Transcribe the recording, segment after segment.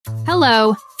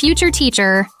Hello, future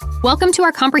teacher. Welcome to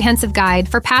our comprehensive guide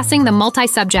for passing the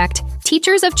multi-subject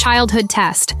Teachers of Childhood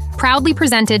test, proudly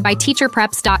presented by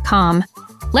teacherpreps.com.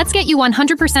 Let's get you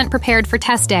 100% prepared for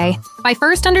test day by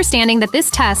first understanding that this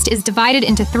test is divided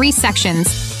into 3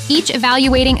 sections, each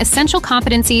evaluating essential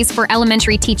competencies for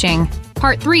elementary teaching.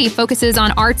 Part 3 focuses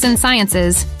on arts and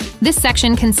sciences. This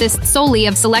section consists solely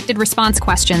of selected response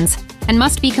questions and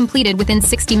must be completed within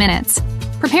 60 minutes.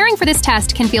 Preparing for this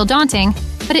test can feel daunting,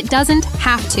 but it doesn't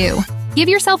have to. Give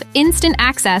yourself instant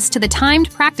access to the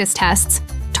timed practice tests,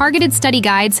 targeted study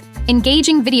guides,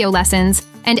 engaging video lessons,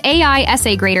 and AI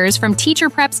essay graders from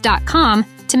teacherpreps.com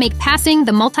to make passing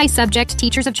the multi-subject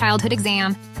Teachers of Childhood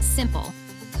exam simple.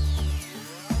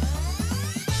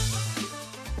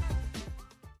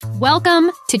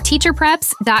 Welcome to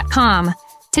teacherpreps.com.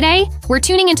 Today, we're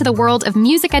tuning into the world of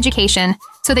music education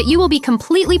so that you will be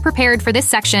completely prepared for this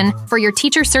section for your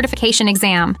teacher certification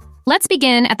exam. Let's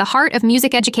begin at the heart of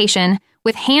music education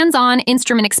with hands-on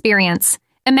instrument experience.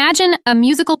 Imagine a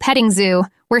musical petting zoo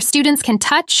where students can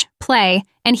touch, play,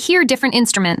 and hear different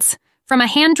instruments, from a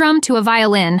hand drum to a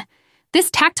violin. This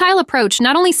tactile approach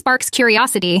not only sparks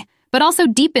curiosity, but also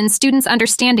deepens students'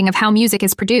 understanding of how music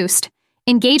is produced.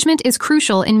 Engagement is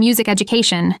crucial in music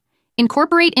education.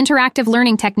 Incorporate interactive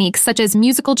learning techniques such as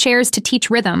musical chairs to teach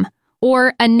rhythm,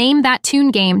 or a Name That Tune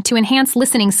game to enhance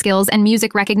listening skills and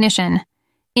music recognition.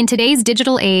 In today's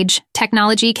digital age,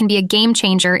 technology can be a game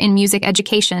changer in music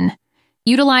education.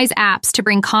 Utilize apps to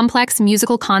bring complex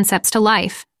musical concepts to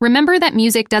life. Remember that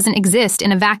music doesn't exist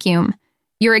in a vacuum.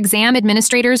 Your exam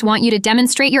administrators want you to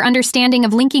demonstrate your understanding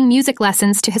of linking music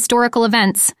lessons to historical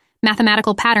events,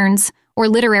 mathematical patterns, or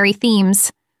literary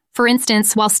themes. For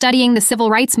instance, while studying the civil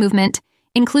rights movement,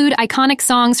 include iconic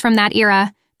songs from that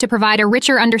era to provide a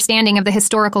richer understanding of the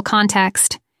historical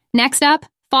context. Next up,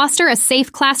 foster a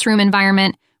safe classroom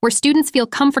environment where students feel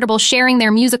comfortable sharing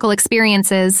their musical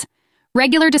experiences.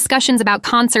 Regular discussions about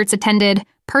concerts attended,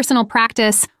 personal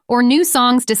practice, or new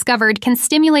songs discovered can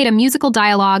stimulate a musical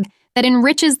dialogue that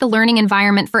enriches the learning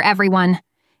environment for everyone.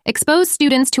 Expose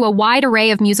students to a wide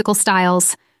array of musical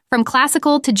styles, from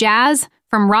classical to jazz,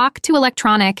 from rock to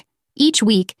electronic. Each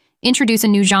week, introduce a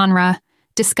new genre.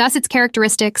 Discuss its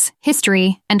characteristics,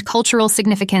 history, and cultural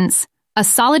significance. A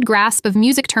solid grasp of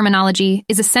music terminology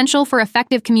is essential for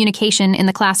effective communication in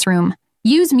the classroom.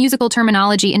 Use musical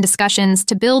terminology in discussions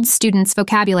to build students'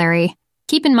 vocabulary.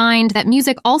 Keep in mind that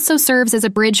music also serves as a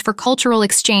bridge for cultural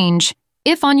exchange.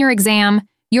 If on your exam,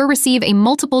 you'll receive a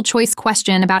multiple-choice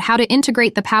question about how to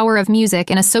integrate the power of music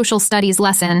in a social studies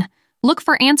lesson, look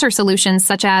for answer solutions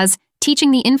such as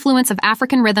teaching the influence of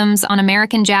African rhythms on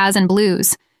American jazz and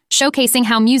blues, showcasing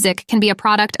how music can be a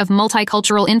product of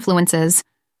multicultural influences.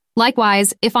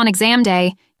 Likewise, if on exam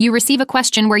day, you receive a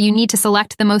question where you need to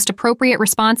select the most appropriate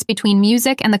response between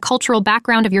music and the cultural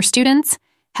background of your students,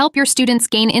 help your students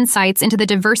gain insights into the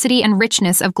diversity and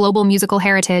richness of global musical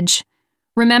heritage.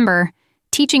 Remember,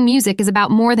 teaching music is about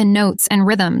more than notes and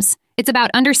rhythms. It's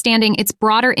about understanding its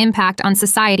broader impact on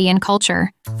society and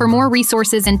culture. For more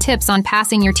resources and tips on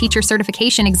passing your teacher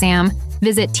certification exam,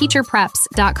 visit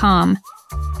teacherpreps.com.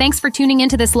 Thanks for tuning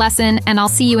into this lesson, and I'll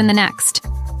see you in the next.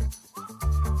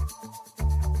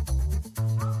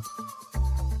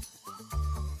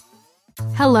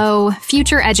 Hello,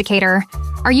 future educator.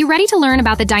 Are you ready to learn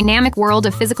about the dynamic world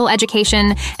of physical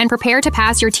education and prepare to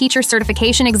pass your teacher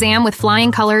certification exam with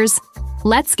flying colors?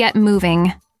 Let's get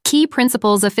moving. Key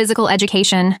principles of physical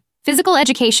education. Physical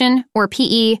education, or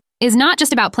PE, is not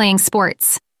just about playing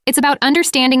sports. It's about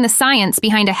understanding the science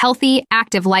behind a healthy,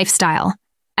 active lifestyle.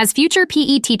 As future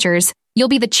PE teachers, you'll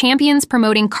be the champions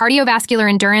promoting cardiovascular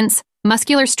endurance,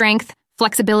 muscular strength,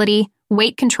 flexibility,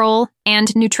 weight control,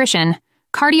 and nutrition.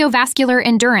 Cardiovascular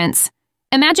endurance.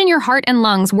 Imagine your heart and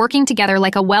lungs working together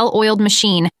like a well-oiled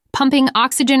machine, pumping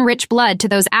oxygen-rich blood to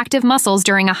those active muscles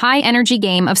during a high-energy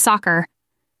game of soccer.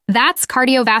 That's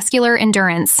cardiovascular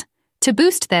endurance. To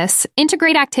boost this,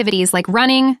 integrate activities like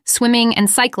running, swimming, and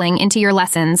cycling into your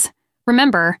lessons.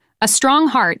 Remember, a strong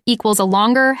heart equals a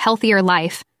longer, healthier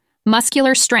life.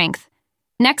 Muscular strength.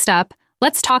 Next up,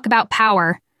 let's talk about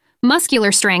power.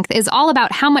 Muscular strength is all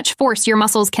about how much force your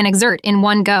muscles can exert in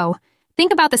one go.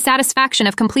 Think about the satisfaction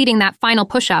of completing that final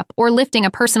push-up or lifting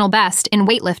a personal best in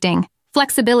weightlifting.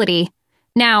 Flexibility.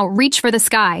 Now, reach for the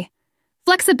sky.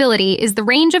 Flexibility is the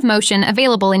range of motion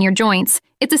available in your joints.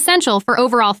 It's essential for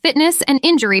overall fitness and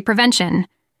injury prevention.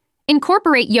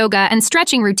 Incorporate yoga and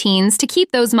stretching routines to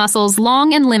keep those muscles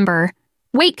long and limber.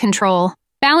 Weight control.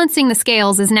 Balancing the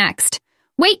scales is next.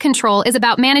 Weight control is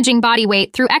about managing body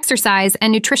weight through exercise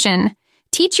and nutrition.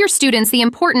 Teach your students the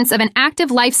importance of an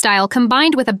active lifestyle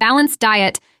combined with a balanced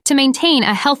diet to maintain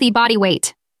a healthy body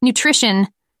weight. Nutrition.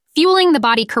 Fueling the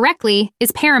body correctly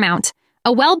is paramount.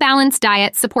 A well-balanced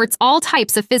diet supports all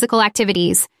types of physical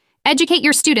activities. Educate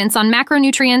your students on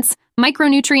macronutrients,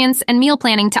 micronutrients, and meal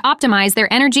planning to optimize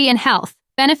their energy and health.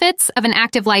 Benefits of an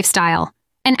active lifestyle.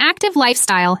 An active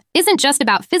lifestyle isn't just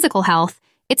about physical health.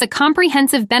 It's a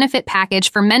comprehensive benefit package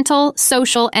for mental,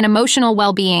 social, and emotional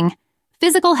well-being.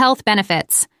 Physical health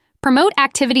benefits. Promote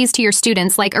activities to your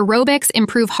students like aerobics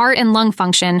improve heart and lung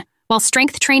function, while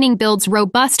strength training builds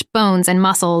robust bones and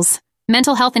muscles.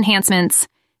 Mental health enhancements.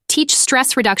 Teach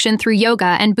stress reduction through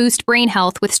yoga and boost brain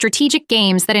health with strategic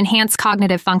games that enhance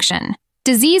cognitive function.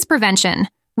 Disease prevention.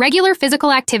 Regular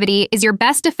physical activity is your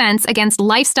best defense against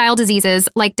lifestyle diseases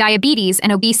like diabetes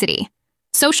and obesity.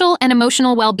 Social and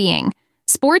emotional well-being.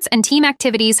 Sports and team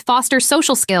activities foster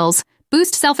social skills,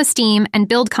 boost self-esteem, and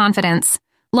build confidence.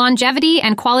 Longevity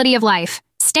and quality of life.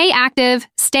 Stay active,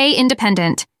 stay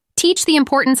independent. Teach the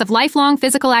importance of lifelong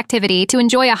physical activity to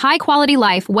enjoy a high-quality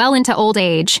life well into old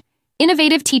age.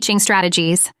 Innovative teaching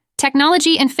strategies.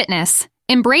 Technology and fitness.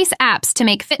 Embrace apps to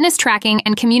make fitness tracking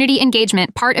and community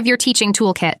engagement part of your teaching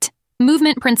toolkit.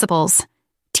 Movement principles.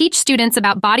 Teach students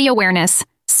about body awareness,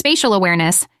 spatial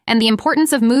awareness, and the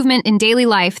importance of movement in daily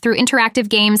life through interactive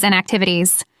games and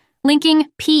activities. Linking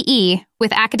PE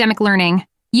with academic learning.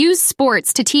 Use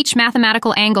sports to teach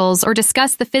mathematical angles or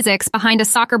discuss the physics behind a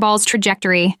soccer ball's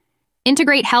trajectory.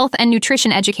 Integrate health and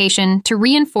nutrition education to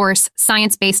reinforce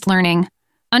science-based learning.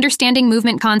 Understanding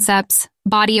movement concepts,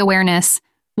 body awareness.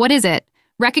 What is it?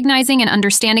 Recognizing and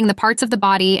understanding the parts of the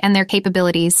body and their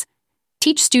capabilities.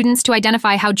 Teach students to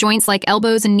identify how joints like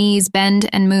elbows and knees bend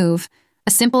and move.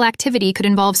 A simple activity could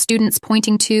involve students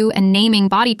pointing to and naming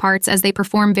body parts as they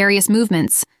perform various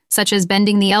movements, such as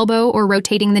bending the elbow or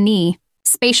rotating the knee.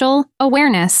 Spatial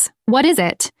awareness. What is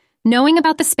it? Knowing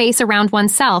about the space around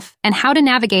oneself and how to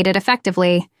navigate it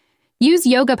effectively. Use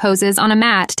yoga poses on a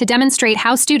mat to demonstrate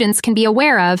how students can be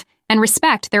aware of and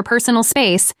respect their personal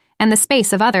space and the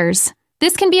space of others.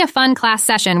 This can be a fun class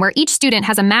session where each student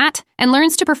has a mat and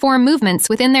learns to perform movements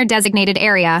within their designated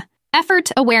area. Effort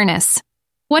awareness.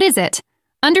 What is it?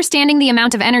 Understanding the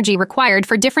amount of energy required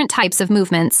for different types of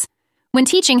movements. When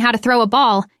teaching how to throw a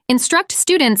ball, instruct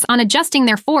students on adjusting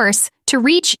their force to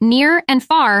reach near and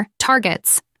far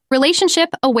targets. Relationship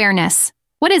awareness.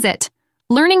 What is it?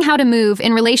 Learning how to move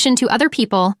in relation to other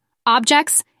people,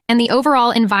 objects, and the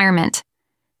overall environment.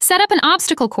 Set up an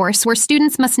obstacle course where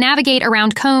students must navigate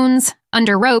around cones,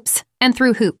 under ropes, and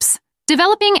through hoops.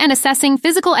 Developing and assessing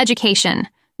physical education,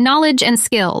 knowledge, and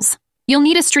skills. You'll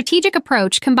need a strategic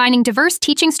approach combining diverse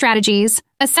teaching strategies,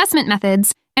 assessment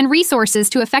methods, and resources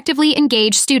to effectively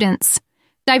engage students.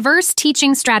 Diverse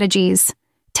teaching strategies.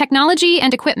 Technology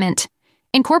and equipment.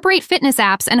 Incorporate fitness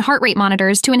apps and heart rate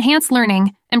monitors to enhance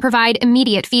learning and provide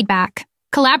immediate feedback.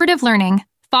 Collaborative learning.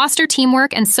 Foster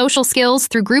teamwork and social skills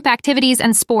through group activities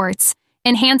and sports,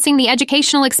 enhancing the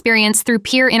educational experience through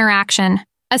peer interaction.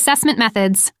 Assessment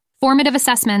methods. Formative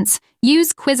assessments.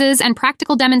 Use quizzes and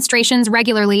practical demonstrations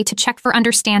regularly to check for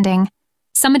understanding.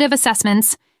 Summative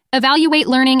assessments. Evaluate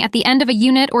learning at the end of a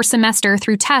unit or semester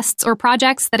through tests or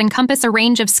projects that encompass a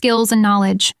range of skills and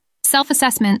knowledge.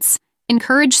 Self-assessments.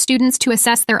 Encourage students to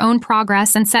assess their own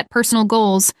progress and set personal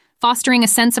goals, fostering a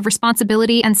sense of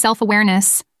responsibility and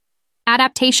self-awareness.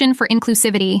 Adaptation for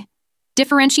inclusivity.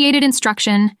 Differentiated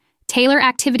instruction. Tailor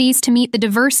activities to meet the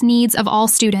diverse needs of all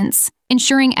students,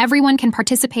 ensuring everyone can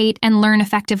participate and learn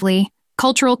effectively.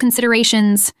 Cultural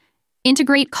considerations.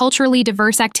 Integrate culturally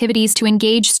diverse activities to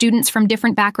engage students from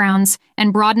different backgrounds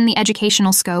and broaden the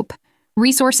educational scope.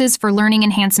 Resources for learning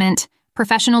enhancement,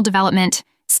 professional development.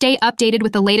 Stay updated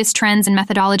with the latest trends and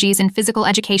methodologies in physical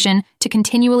education to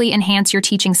continually enhance your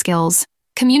teaching skills.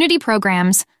 Community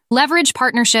programs. Leverage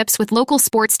partnerships with local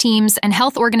sports teams and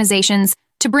health organizations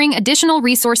to bring additional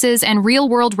resources and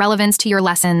real-world relevance to your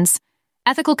lessons.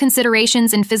 Ethical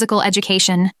considerations in physical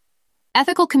education.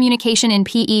 Ethical communication in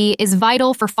PE is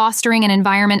vital for fostering an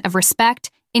environment of respect,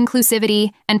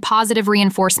 inclusivity, and positive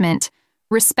reinforcement.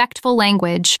 Respectful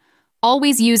language.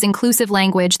 Always use inclusive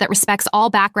language that respects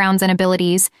all backgrounds and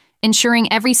abilities,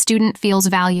 ensuring every student feels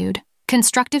valued.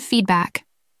 Constructive feedback.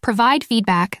 Provide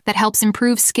feedback that helps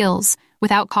improve skills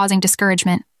without causing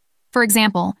discouragement. For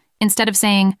example, instead of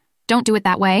saying, "Don't do it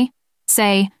that way,"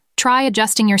 say, "Try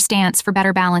adjusting your stance for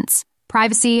better balance."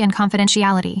 Privacy and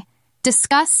confidentiality.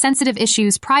 Discuss sensitive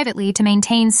issues privately to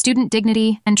maintain student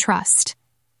dignity and trust.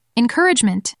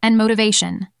 Encouragement and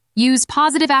motivation. Use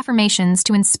positive affirmations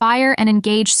to inspire and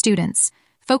engage students,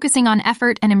 focusing on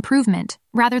effort and improvement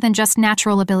rather than just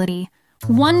natural ability.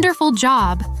 Wonderful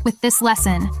job with this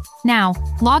lesson. Now,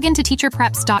 log into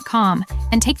teacherpreps.com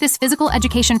and take this physical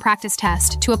education practice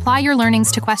test to apply your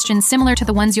learnings to questions similar to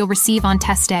the ones you'll receive on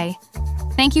test day.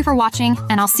 Thank you for watching,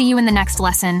 and I'll see you in the next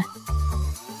lesson.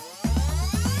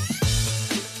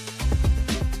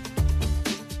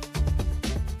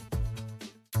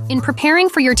 In preparing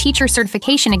for your teacher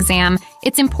certification exam,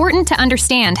 it's important to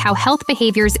understand how health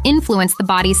behaviors influence the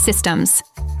body's systems.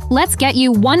 Let's get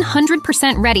you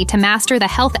 100% ready to master the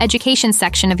health education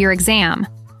section of your exam.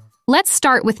 Let's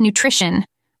start with nutrition.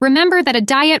 Remember that a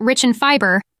diet rich in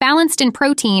fiber, balanced in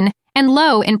protein, and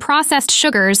low in processed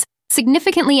sugars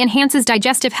significantly enhances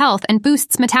digestive health and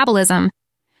boosts metabolism.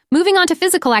 Moving on to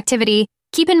physical activity,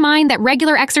 keep in mind that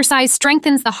regular exercise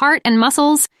strengthens the heart and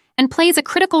muscles and plays a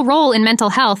critical role in mental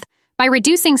health by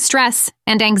reducing stress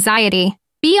and anxiety.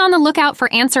 Be on the lookout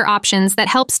for answer options that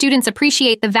help students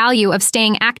appreciate the value of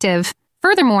staying active.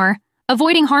 Furthermore,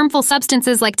 avoiding harmful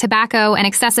substances like tobacco and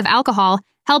excessive alcohol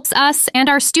helps us and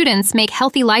our students make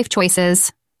healthy life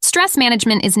choices. Stress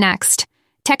management is next.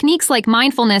 Techniques like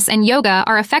mindfulness and yoga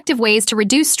are effective ways to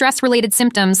reduce stress-related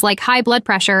symptoms like high blood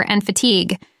pressure and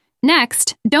fatigue.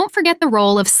 Next, don't forget the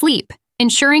role of sleep.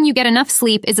 Ensuring you get enough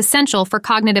sleep is essential for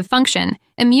cognitive function,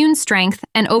 immune strength,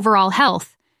 and overall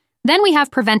health. Then we have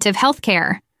preventive health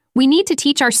care. We need to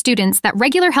teach our students that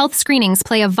regular health screenings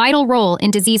play a vital role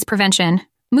in disease prevention.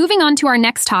 Moving on to our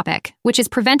next topic, which is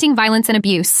preventing violence and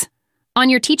abuse. On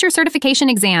your teacher certification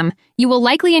exam, you will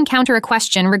likely encounter a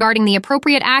question regarding the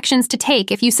appropriate actions to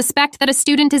take if you suspect that a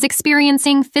student is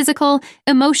experiencing physical,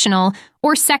 emotional,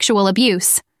 or sexual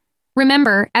abuse.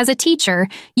 Remember, as a teacher,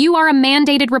 you are a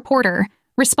mandated reporter,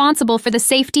 responsible for the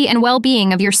safety and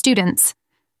well-being of your students.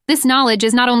 This knowledge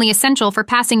is not only essential for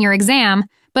passing your exam,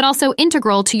 but also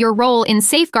integral to your role in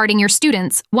safeguarding your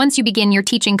students once you begin your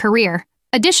teaching career.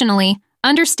 Additionally,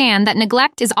 understand that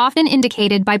neglect is often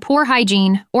indicated by poor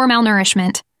hygiene or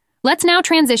malnourishment. Let's now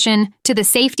transition to the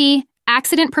safety,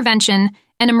 accident prevention,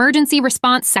 and emergency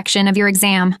response section of your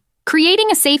exam. Creating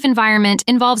a safe environment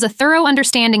involves a thorough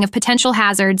understanding of potential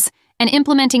hazards and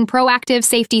implementing proactive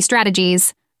safety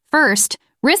strategies. First,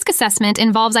 risk assessment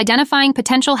involves identifying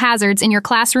potential hazards in your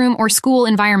classroom or school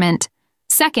environment.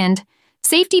 Second,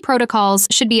 safety protocols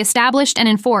should be established and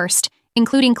enforced,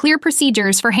 including clear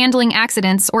procedures for handling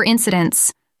accidents or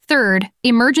incidents. Third,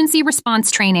 emergency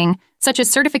response training, such as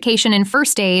certification in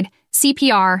first aid,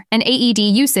 CPR, and AED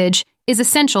usage, is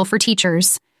essential for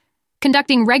teachers.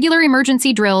 Conducting regular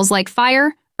emergency drills like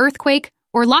fire, earthquake,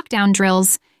 or lockdown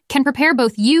drills can prepare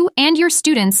both you and your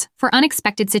students for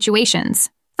unexpected situations.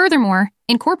 Furthermore,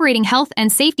 incorporating health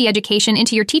and safety education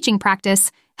into your teaching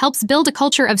practice helps build a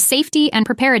culture of safety and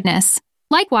preparedness.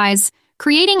 Likewise,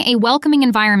 creating a welcoming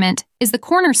environment is the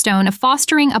cornerstone of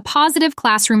fostering a positive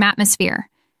classroom atmosphere.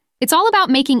 It's all about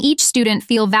making each student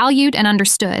feel valued and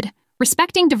understood.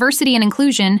 Respecting diversity and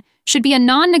inclusion should be a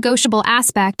non-negotiable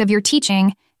aspect of your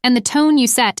teaching and the tone you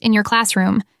set in your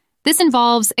classroom. This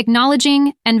involves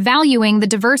acknowledging and valuing the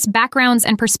diverse backgrounds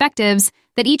and perspectives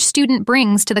that each student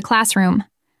brings to the classroom.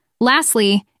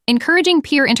 Lastly, encouraging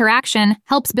peer interaction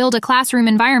helps build a classroom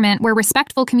environment where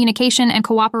respectful communication and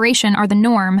cooperation are the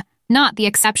norm, not the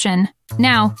exception.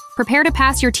 Now, prepare to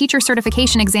pass your teacher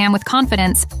certification exam with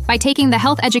confidence by taking the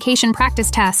health education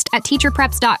practice test at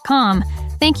teacherpreps.com.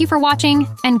 Thank you for watching,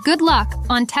 and good luck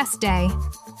on test day.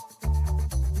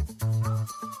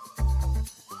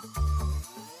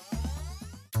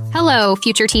 Hello,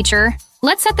 future teacher.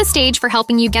 Let's set the stage for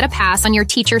helping you get a pass on your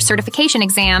teacher certification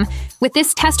exam with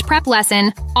this test prep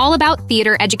lesson all about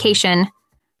theater education.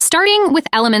 Starting with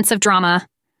elements of drama.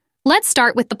 Let's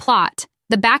start with the plot,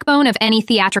 the backbone of any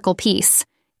theatrical piece.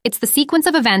 It's the sequence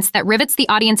of events that rivets the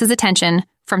audience's attention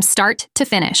from start to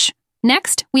finish.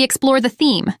 Next, we explore the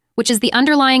theme, which is the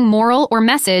underlying moral or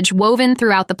message woven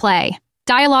throughout the play.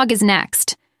 Dialogue is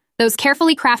next. Those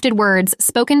carefully crafted words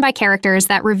spoken by characters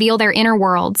that reveal their inner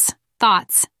worlds,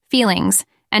 thoughts, feelings,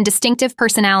 and distinctive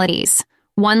personalities,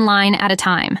 one line at a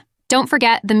time. Don't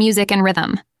forget the music and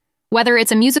rhythm. Whether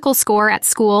it's a musical score at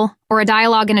school or a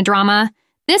dialogue in a drama,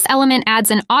 this element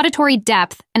adds an auditory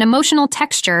depth and emotional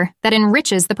texture that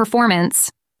enriches the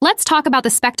performance. Let's talk about the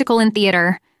spectacle in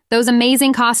theater, those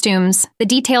amazing costumes, the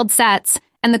detailed sets,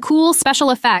 and the cool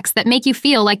special effects that make you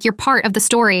feel like you're part of the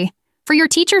story. For your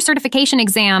teacher certification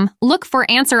exam, look for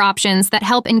answer options that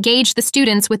help engage the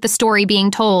students with the story being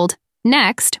told.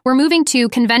 Next, we're moving to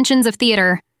conventions of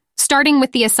theater. Starting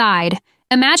with the aside,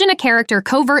 imagine a character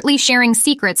covertly sharing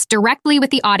secrets directly with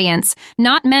the audience,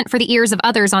 not meant for the ears of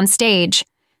others on stage.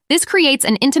 This creates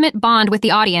an intimate bond with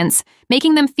the audience,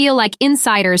 making them feel like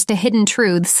insiders to hidden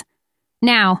truths.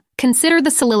 Now, consider the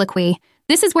soliloquy.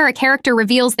 This is where a character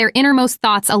reveals their innermost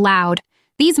thoughts aloud.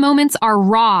 These moments are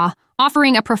raw,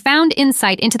 offering a profound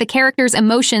insight into the character's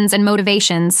emotions and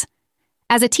motivations.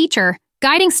 As a teacher,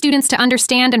 guiding students to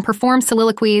understand and perform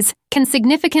soliloquies can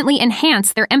significantly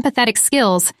enhance their empathetic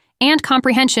skills and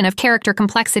comprehension of character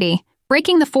complexity.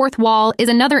 Breaking the fourth wall is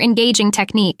another engaging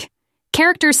technique.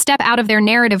 Characters step out of their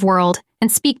narrative world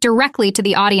and speak directly to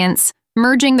the audience,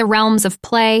 merging the realms of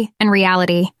play and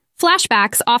reality.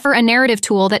 Flashbacks offer a narrative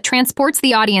tool that transports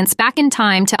the audience back in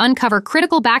time to uncover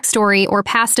critical backstory or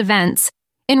past events,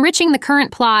 enriching the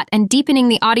current plot and deepening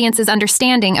the audience's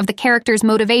understanding of the character's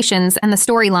motivations and the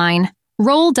storyline.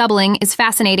 Role doubling is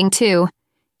fascinating too.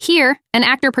 Here, an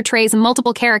actor portrays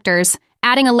multiple characters,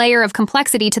 adding a layer of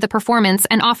complexity to the performance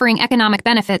and offering economic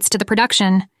benefits to the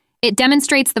production. It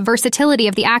demonstrates the versatility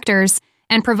of the actors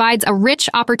and provides a rich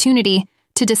opportunity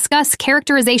to discuss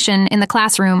characterization in the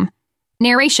classroom.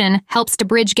 Narration helps to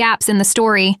bridge gaps in the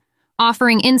story,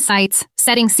 offering insights,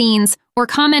 setting scenes, or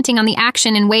commenting on the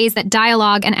action in ways that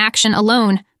dialogue and action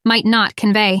alone might not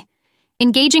convey.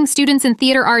 Engaging students in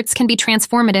theater arts can be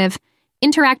transformative.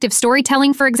 Interactive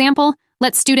storytelling, for example,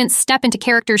 lets students step into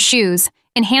characters' shoes,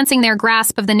 enhancing their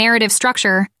grasp of the narrative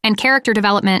structure and character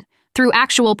development through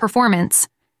actual performance.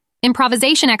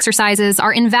 Improvisation exercises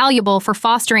are invaluable for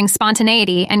fostering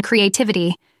spontaneity and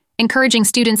creativity, encouraging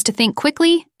students to think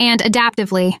quickly and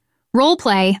adaptively. Role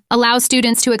play allows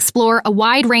students to explore a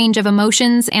wide range of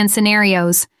emotions and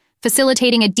scenarios,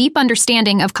 facilitating a deep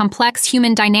understanding of complex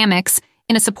human dynamics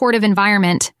in a supportive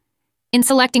environment. In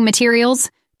selecting materials,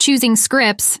 choosing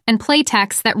scripts and play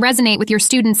texts that resonate with your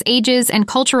students' ages and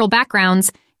cultural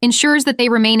backgrounds ensures that they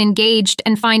remain engaged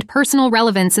and find personal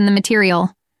relevance in the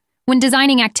material. When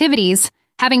designing activities,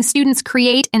 having students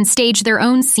create and stage their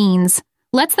own scenes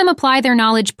lets them apply their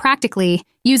knowledge practically,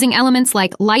 using elements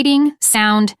like lighting,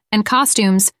 sound, and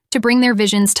costumes to bring their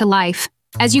visions to life.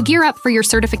 As you gear up for your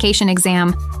certification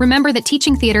exam, remember that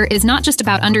teaching theater is not just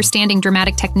about understanding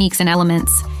dramatic techniques and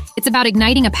elements. It's about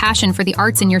igniting a passion for the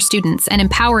arts in your students and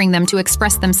empowering them to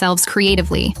express themselves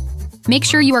creatively. Make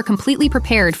sure you are completely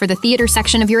prepared for the theater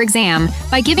section of your exam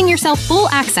by giving yourself full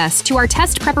access to our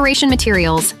test preparation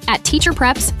materials at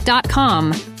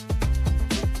teacherpreps.com.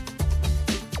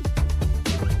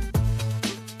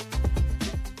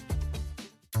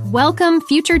 Welcome,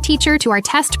 future teacher, to our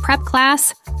test prep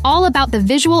class, all about the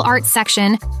visual arts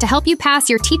section to help you pass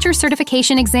your teacher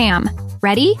certification exam.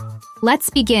 Ready? Let's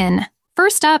begin.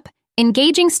 First up,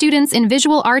 engaging students in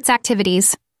visual arts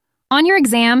activities. On your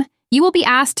exam, you will be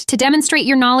asked to demonstrate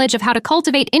your knowledge of how to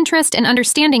cultivate interest and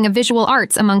understanding of visual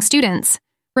arts among students.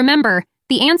 Remember,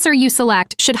 the answer you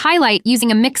select should highlight using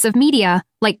a mix of media,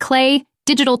 like clay,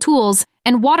 digital tools,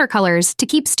 and watercolors to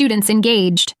keep students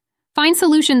engaged. Find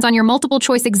solutions on your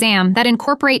multiple-choice exam that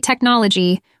incorporate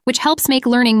technology, which helps make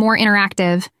learning more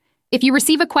interactive. If you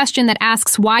receive a question that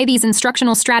asks why these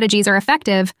instructional strategies are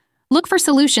effective, look for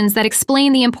solutions that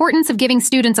explain the importance of giving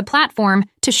students a platform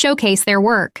to showcase their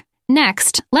work.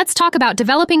 Next, let's talk about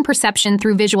developing perception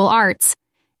through visual arts.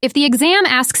 If the exam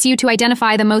asks you to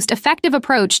identify the most effective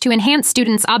approach to enhance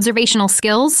students' observational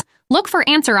skills, look for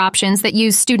answer options that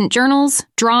use student journals,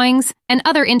 drawings, and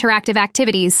other interactive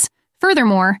activities.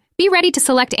 Furthermore, be ready to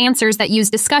select answers that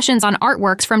use discussions on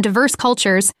artworks from diverse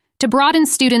cultures to broaden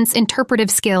students'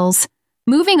 interpretive skills.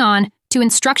 Moving on to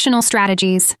instructional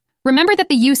strategies. Remember that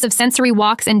the use of sensory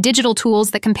walks and digital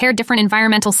tools that compare different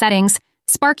environmental settings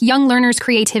spark young learners'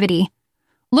 creativity.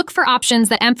 Look for options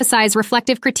that emphasize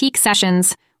reflective critique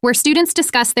sessions, where students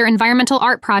discuss their environmental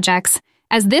art projects,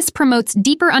 as this promotes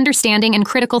deeper understanding and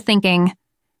critical thinking.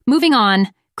 Moving on,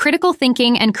 critical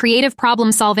thinking and creative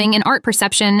problem-solving in art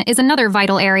perception is another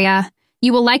vital area.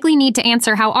 You will likely need to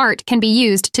answer how art can be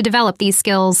used to develop these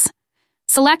skills.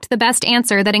 Select the best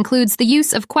answer that includes the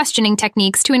use of questioning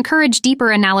techniques to encourage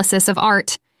deeper analysis of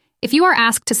art. If you are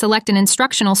asked to select an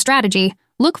instructional strategy,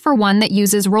 look for one that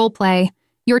uses role play.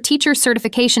 Your teacher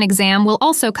certification exam will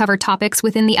also cover topics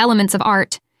within the elements of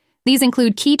art. These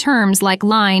include key terms like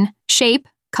line, shape,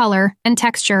 color, and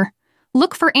texture.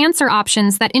 Look for answer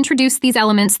options that introduce these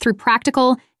elements through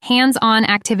practical, hands-on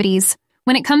activities.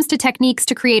 When it comes to techniques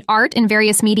to create art in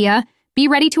various media, be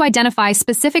ready to identify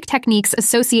specific techniques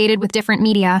associated with different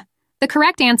media. The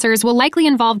correct answers will likely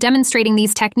involve demonstrating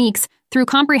these techniques through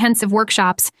comprehensive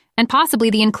workshops and possibly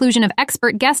the inclusion of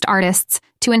expert guest artists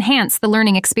to enhance the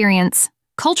learning experience.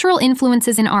 Cultural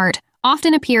influences in art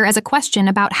often appear as a question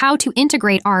about how to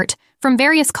integrate art from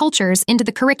various cultures into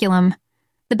the curriculum.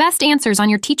 The best answers on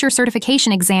your teacher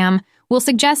certification exam will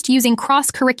suggest using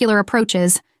cross-curricular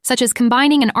approaches, such as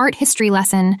combining an art history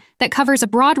lesson that covers a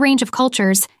broad range of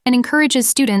cultures and encourages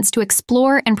students to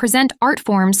explore and present art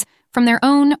forms from their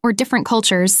own or different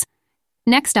cultures.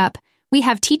 Next up, we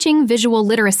have teaching visual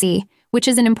literacy, which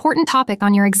is an important topic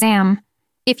on your exam.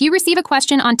 If you receive a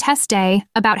question on test day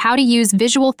about how to use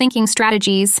visual thinking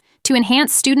strategies to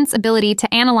enhance students' ability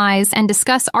to analyze and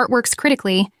discuss artworks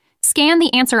critically, scan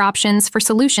the answer options for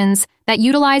solutions that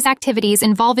utilize activities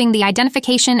involving the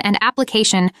identification and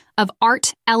application of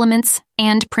art elements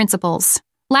and principles.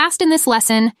 Last in this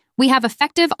lesson, we have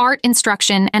effective art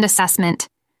instruction and assessment.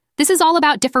 This is all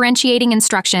about differentiating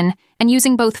instruction and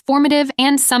using both formative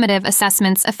and summative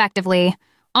assessments effectively.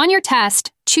 On your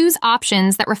test, choose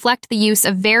options that reflect the use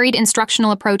of varied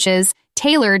instructional approaches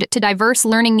tailored to diverse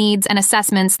learning needs and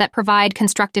assessments that provide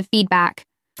constructive feedback.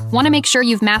 Want to make sure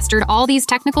you've mastered all these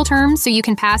technical terms so you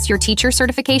can pass your teacher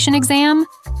certification exam?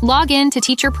 Log in to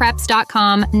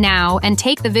teacherpreps.com now and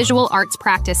take the Visual Arts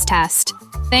Practice Test.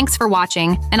 Thanks for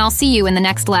watching, and I'll see you in the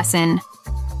next lesson.